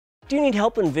Do you need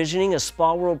help envisioning a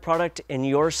Spa World product in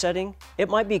your setting? It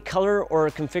might be color or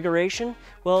configuration.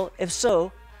 Well, if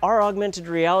so, our augmented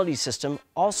reality system,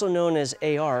 also known as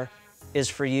AR, is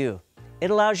for you. It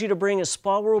allows you to bring a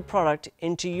Spa World product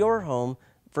into your home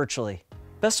virtually.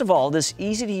 Best of all, this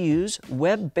easy-to-use,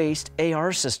 web-based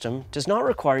AR system does not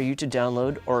require you to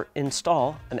download or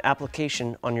install an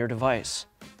application on your device.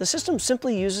 The system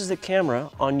simply uses the camera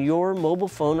on your mobile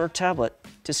phone or tablet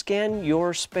to scan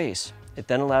your space. It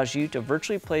then allows you to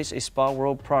virtually place a Spa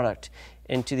World product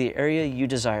into the area you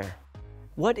desire.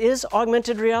 What is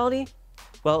augmented reality?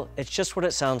 Well, it's just what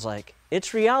it sounds like.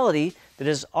 It's reality that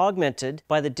is augmented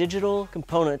by the digital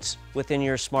components within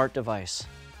your smart device.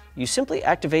 You simply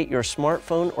activate your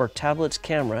smartphone or tablet's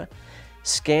camera,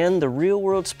 scan the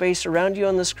real-world space around you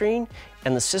on the screen,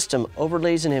 and the system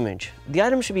overlays an image. The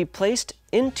item should be placed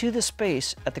into the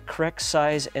space at the correct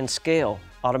size and scale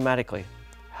automatically.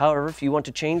 However, if you want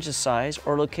to change the size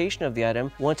or location of the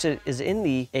item once it is in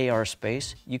the AR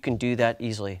space, you can do that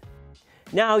easily.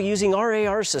 Now, using our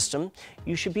AR system,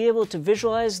 you should be able to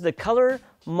visualize the color,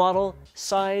 model,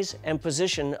 size, and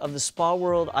position of the Spa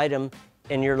World item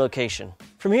in your location.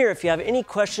 From here, if you have any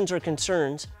questions or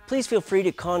concerns, please feel free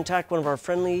to contact one of our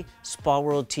friendly Spa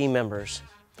World team members.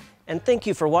 And thank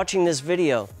you for watching this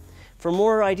video. For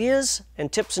more ideas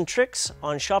and tips and tricks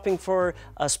on shopping for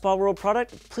a Spa World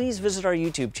product, please visit our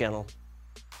YouTube channel.